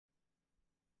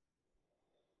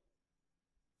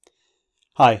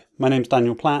Hi, my name's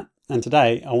Daniel Platt, and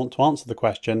today I want to answer the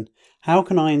question, how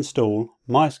can I install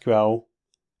MySQL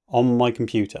on my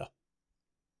computer?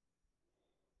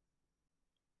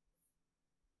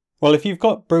 Well, if you've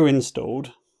got Brew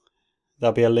installed,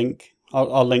 there'll be a link,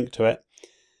 I'll link to it,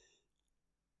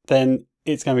 then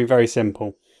it's going to be very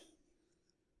simple.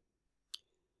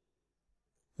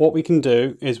 What we can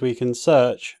do is we can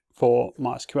search for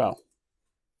MySQL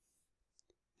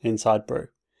inside Brew.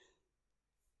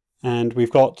 And we've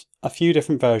got a few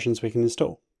different versions we can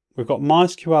install. We've got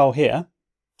MySQL here,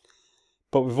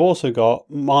 but we've also got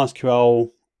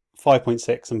MySQL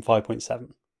 5.6 and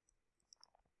 5.7.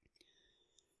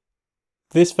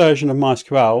 This version of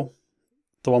MySQL,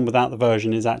 the one without the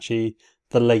version, is actually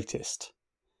the latest.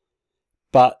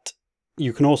 But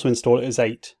you can also install it as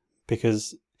 8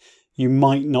 because you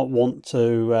might not want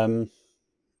to,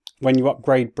 when you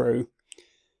upgrade Brew,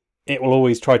 it will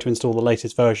always try to install the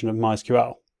latest version of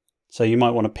MySQL. So you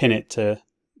might want to pin it to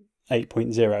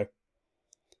 8.0.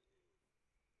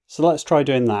 So let's try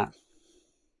doing that.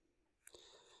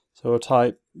 So we'll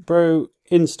type brew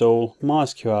install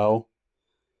MySQL.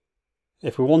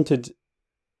 If we wanted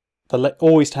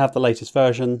always to have the latest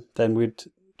version, then we'd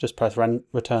just press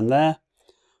return there,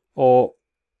 or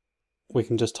we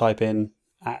can just type in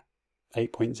at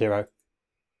 8.0.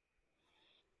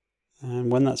 And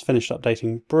when that's finished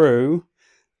updating Brew,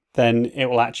 then it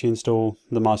will actually install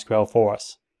the MySQL for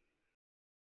us.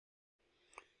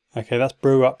 Okay, that's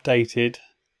Brew updated.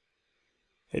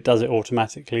 It does it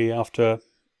automatically after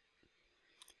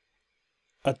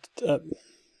I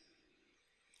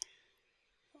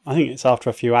think it's after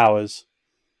a few hours.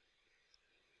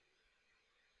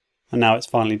 And now it's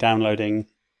finally downloading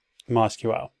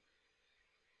MySQL.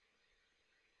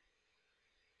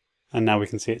 And now we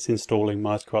can see it's installing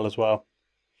MySQL as well.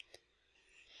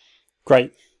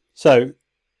 Great. So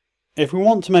if we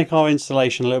want to make our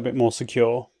installation a little bit more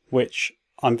secure, which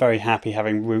I'm very happy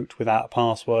having root without a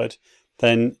password,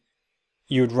 then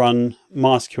you would run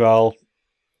MySQL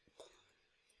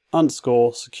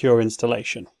 _secure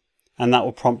installation, and that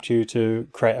will prompt you to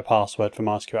create a password for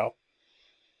MySQL.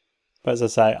 But as I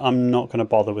say, I'm not going to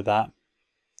bother with that.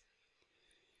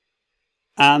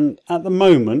 And at the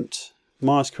moment,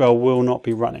 MySQL will not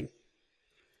be running.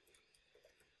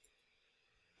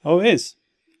 Oh, it is.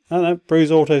 Oh no,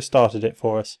 Brew's auto started it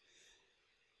for us.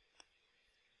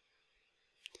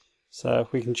 So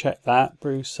if we can check that,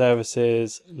 Brew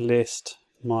services list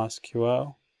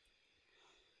MySQL.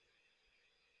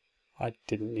 I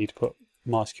didn't need to put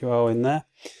MySQL in there.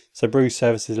 So Brew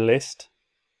services list.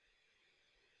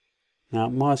 Now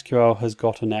MySQL has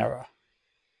got an error.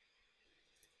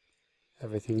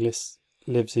 Everything lives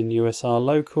in USR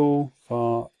local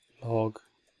var log.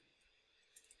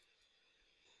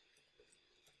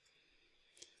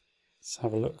 Let's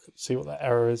have a look, see what that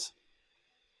error is.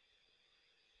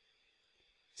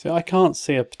 So I can't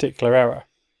see a particular error.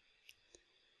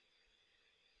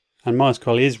 And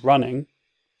MySQL is running.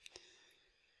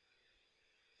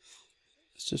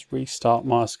 Let's just restart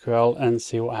MySQL and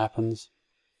see what happens.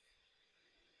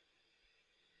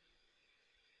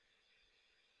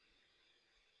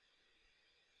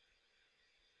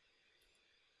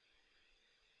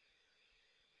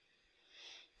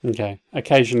 Okay,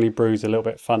 occasionally Brew's a little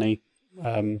bit funny.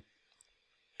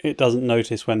 It doesn't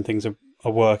notice when things are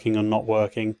working or not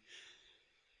working.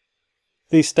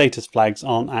 These status flags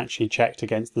aren't actually checked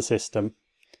against the system.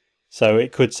 So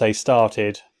it could say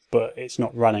started, but it's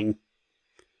not running.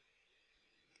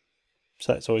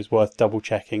 So it's always worth double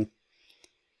checking.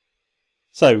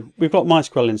 So we've got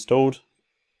MySQL installed.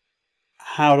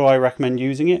 How do I recommend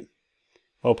using it?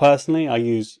 Well, personally, I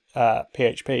use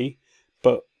PHP,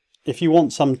 but if you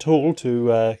want some tool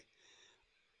to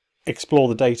explore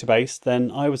the database,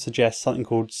 then I would suggest something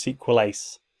called SQL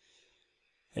Ace.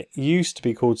 It used to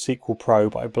be called SQL Pro,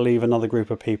 but I believe another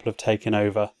group of people have taken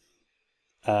over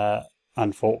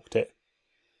and forked it.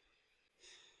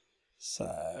 So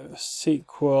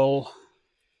SQL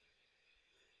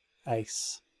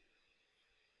Ace.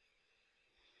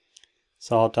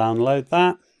 So I'll download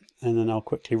that and then I'll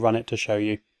quickly run it to show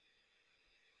you.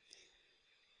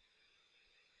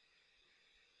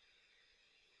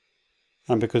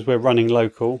 And because we're running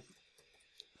local,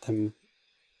 then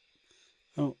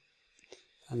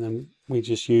we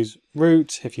just use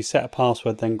root. If you set a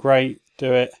password, then great,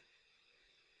 do it.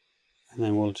 And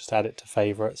then we'll just add it to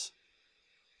favorites.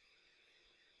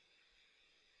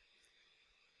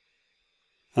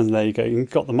 And there you go. You've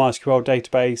got the MySQL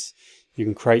database. You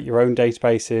can create your own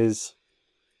databases.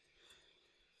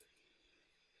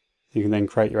 You can then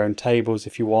create your own tables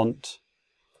if you want.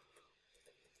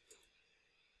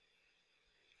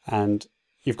 And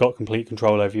you've got complete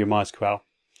control over your MySQL.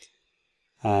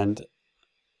 And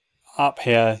up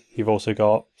here, you've also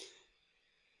got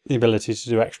the ability to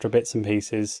do extra bits and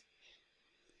pieces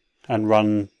and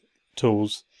run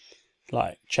tools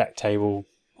like check table,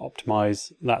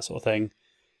 optimize, that sort of thing.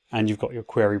 And you've got your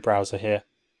query browser here.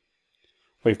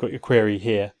 Well, you've got your query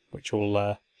here, which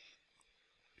will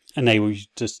enable you to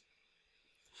just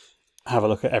have a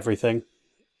look at everything,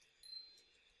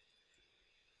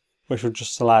 which will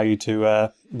just allow you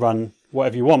to run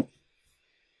whatever you want.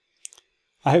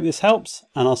 I hope this helps,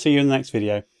 and I'll see you in the next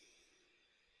video.